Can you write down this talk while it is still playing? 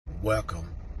Welcome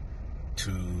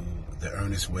to the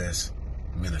ErnestLWest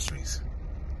Ministries.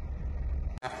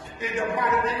 In the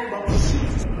mighty name of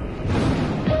Jesus.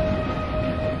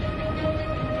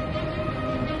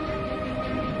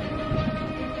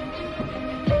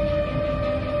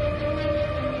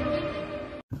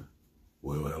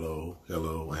 Well,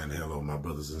 hello, my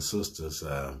brothers and sisters.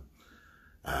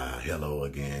 Hello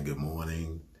again. Good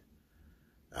morning.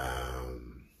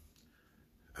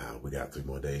 We got 3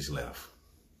 more days left.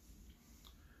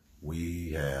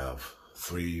 We have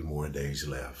 3 more days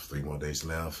left. 3 more days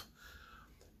left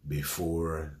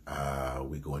before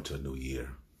we go into a new year.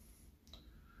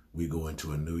 We go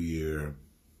into a new year,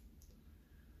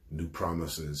 new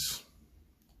promises,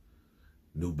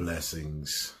 new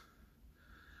blessings.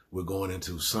 We're going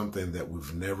into something that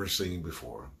we've never seen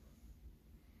before.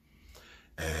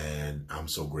 And I'm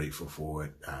so grateful for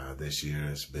it. This year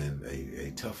has been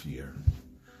a tough year.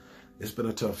 It's been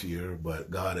a tough year, but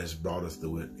God has brought us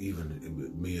through it.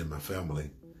 Even me and my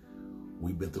family,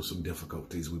 we've been through some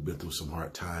difficulties. We've been through some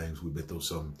hard times. We've been through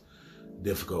some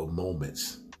difficult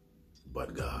moments.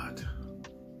 But God,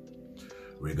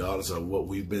 regardless of what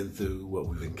we've been through, what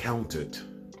we've encountered,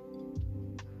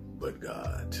 but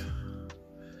God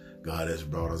has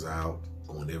brought us out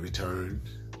on every turn.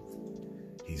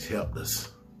 He's helped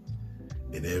us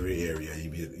in every area,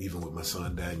 even with my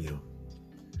son Daniel.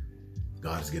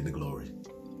 God's getting the glory.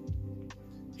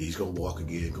 He's going to walk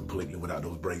again completely without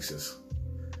those braces.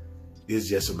 It's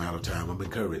just a matter of time. I'm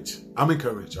encouraged. I'm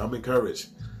encouraged.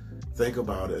 Think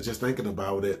about it. Just thinking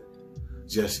about it.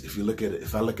 Just if you look at it,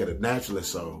 if I look at it naturally,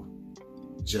 so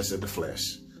just in the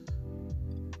flesh,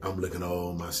 I'm looking,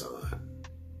 oh, my son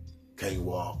can't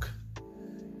walk.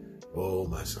 Oh,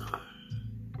 my son.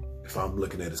 If I'm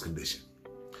looking at his condition,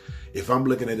 if I'm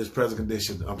looking at his present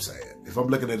condition, I'm sad. If I'm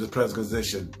looking at his present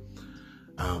condition,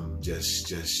 I'm just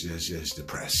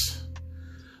depressed.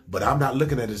 But I'm not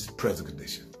looking at his present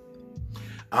condition.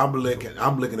 I'm looking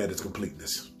at his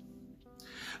completeness.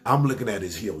 I'm looking at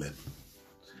his healing.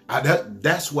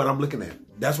 That's what I'm looking at.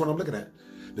 That's what I'm looking at.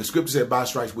 The scripture said, by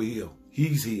stripes we heal.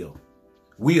 He's healed.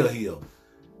 We are healed.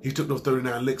 He took those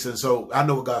 39 licks. And so I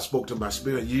know God spoke to my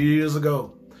spirit years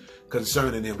ago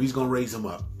concerning him. He's going to raise him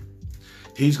up.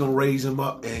 He's going to raise him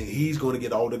up, and he's going to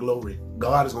get all the glory.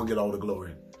 God is going to get all the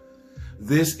glory.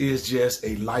 This is just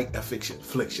a light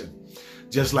affliction.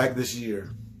 Just like this year,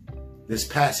 this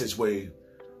passageway,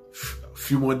 a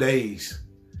few more days,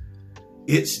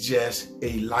 it's just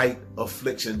a light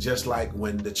affliction. Just like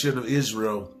when the children of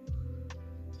Israel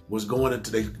was going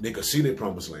into, they could see their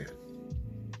promised land.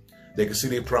 They could see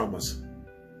their promise,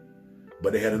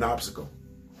 but they had an obstacle.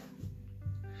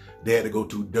 They had to go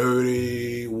through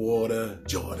dirty water,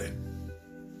 Jordan.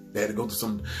 They had to go through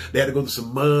some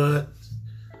mud.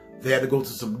 They had to go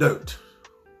through some dirt.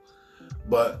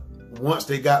 But once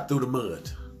they got through the mud,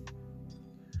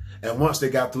 and once they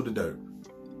got through the dirt,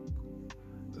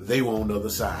 they were on the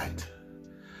other side.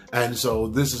 And so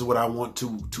this is what I want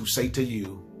to say to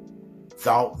you.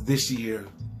 Throughout this year,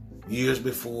 years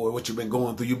before, what you've been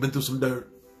going through, you've been through some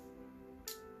dirt.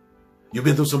 You've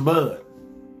been through some mud.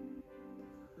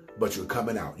 But you're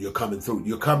coming out. You're coming through.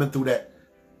 You're coming through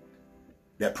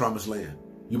that promised land.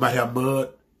 You might have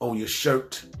mud on your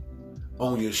shirt,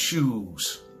 on your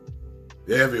shoes,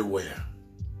 everywhere.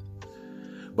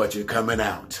 But you're coming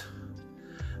out.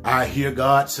 I hear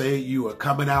God say you are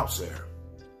coming out, sir.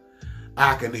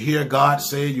 I can hear God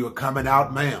say you are coming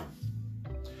out, ma'am.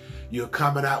 You're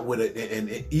coming out with an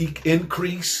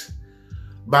increase.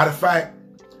 By the fact,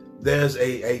 there's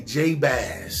a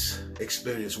Jabez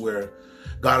experience where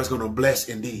God is going to bless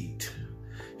indeed.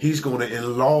 He's going to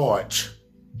enlarge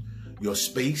your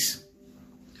space.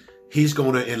 He's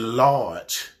going to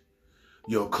enlarge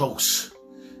your coast.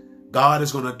 God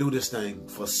is going to do this thing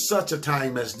for such a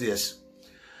time as this.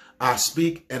 I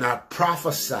speak and I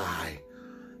prophesy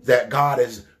that God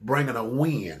is bringing a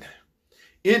wind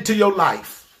into your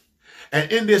life. And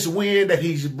in this wind that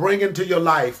he's bringing to your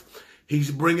life,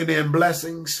 he's bringing in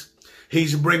blessings.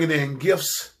 He's bringing in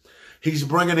gifts. He's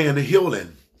bringing in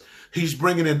healing. He's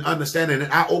bringing in understanding.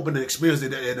 And I open and experience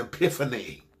an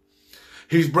epiphany.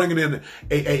 He's bringing in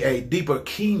a deeper,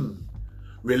 keen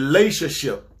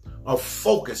relationship of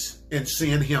focus in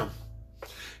seeing him.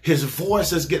 His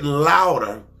voice is getting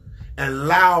louder and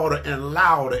louder and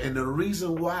louder. And the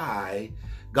reason why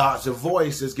God's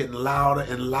voice is getting louder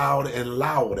and louder and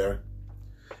louder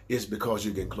is because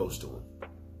you're getting close to him.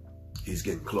 He's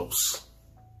getting close.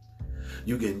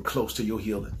 You're getting close to your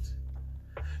healing.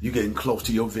 You're getting close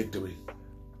to your victory.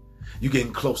 You're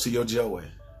getting close to your joy.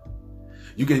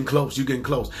 You're getting close.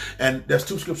 And there's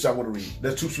 2 scriptures I want to read.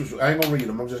 There's 2 scriptures. I ain't going to read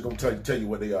them. I'm just going to tell you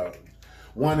what they are.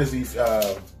 One is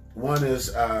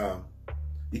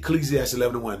Ecclesiastes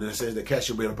 11:1, and it says that cast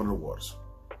your bread upon the waters,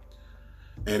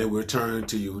 and it will return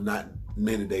to you not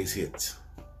many days hence.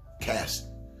 Cast,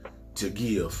 to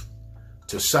give,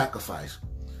 to sacrifice.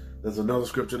 There's another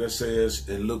scripture that says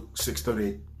in Luke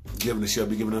 6:38, given it shall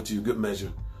be given unto you, good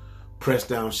measure, pressed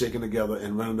down, shaken together,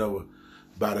 and running over.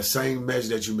 By the same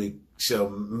measure that you make, shall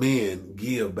men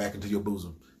give back into your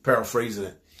bosom. Paraphrasing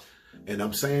it. And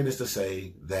I'm saying this to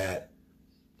say that,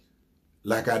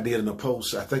 like I did in a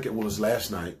post, I think it was last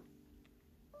night,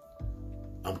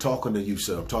 I'm talking to you,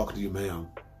 sir. I'm talking to you, ma'am.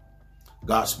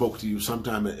 God spoke to you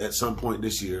sometime at some point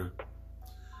this year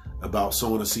about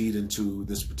sowing a seed into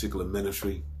this particular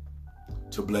ministry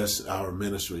to bless our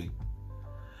ministry.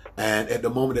 And at the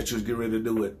moment that you was getting ready to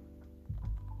do it,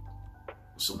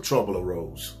 some trouble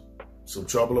arose. Some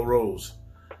trouble arose.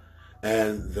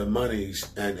 And the monies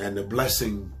and the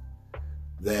blessing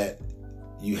that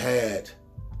you had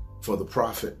for the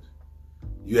prophet,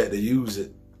 you had to use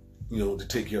it, to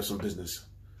take care of some business.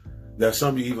 There's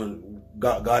some you even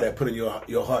God had put in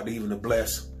your heart to even to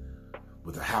bless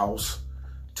with a house,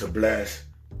 to bless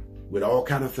with all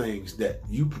kind of things that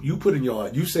you put in your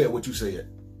heart. You said what you said.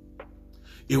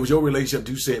 It was your relationship.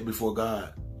 You said before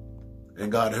God,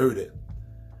 and God heard it.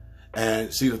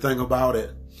 And see, the thing about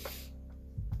it,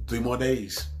 3 more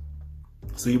days.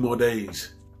 3 more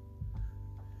days.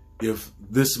 If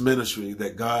this ministry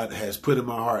that God has put in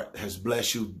my heart has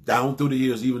blessed you down through the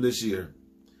years, even this year,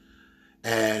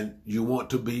 and you want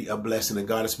to be a blessing, and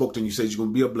God has spoken to you, you said you're going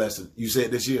to be a blessing. You said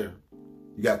this year,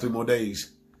 you got 3 more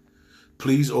days.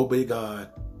 Please obey God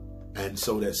and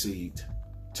sow that seed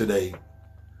today,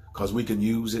 because we can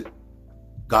use it.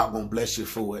 God going to bless you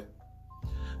for it.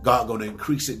 God going to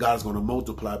increase it. God is going to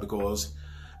multiply, because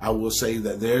I will say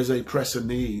that there's a pressing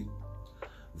need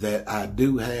that I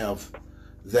do have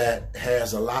that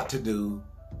has a lot to do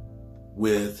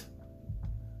with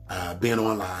being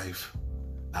on live,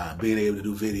 being able to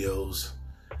do videos.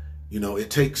 It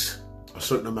takes a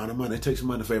certain amount of money. It takes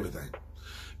money for everything.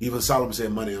 Even Solomon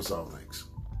said money on all things.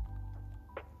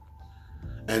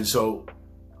 And so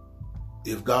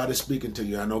if God is speaking to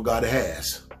you, I know God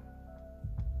has,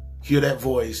 hear that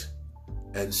voice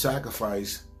and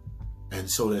sacrifice and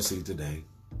sow that seed today.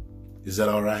 Is that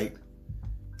all right?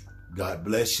 God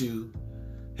bless you.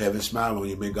 Heaven smile on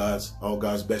you. May all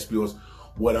God's best be yours.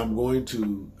 What I'm going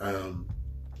to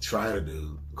try to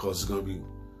do, because it's going to be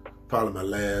probably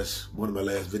one of my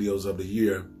last videos of the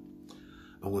year.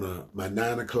 My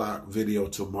 9 o'clock video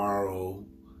tomorrow,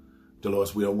 the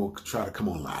Lord's will, I'm going to try to come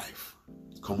on live.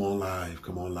 Come on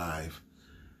live.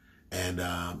 And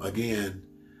again,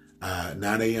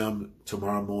 9 a.m.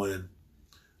 tomorrow morning,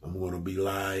 I'm going to be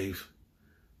live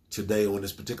today on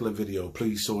this particular video.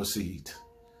 Please sow a seed.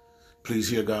 Please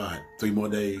hear God. 3 more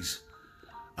days.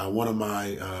 One of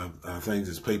my things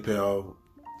is PayPal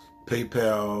at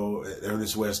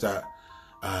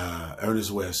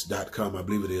ErnestLWest.com, I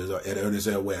believe it is, or at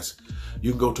ErnestLWest.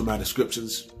 You can go to my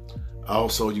descriptions.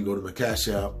 Also, you go to my Cash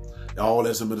App. All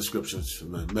that's in my descriptions,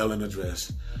 my mailing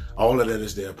address. All of that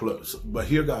is there. But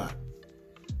hear God.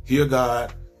 Hear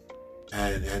God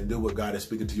and do what God is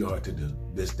speaking to your heart to do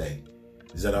this day.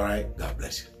 Is that all right? God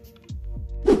bless you.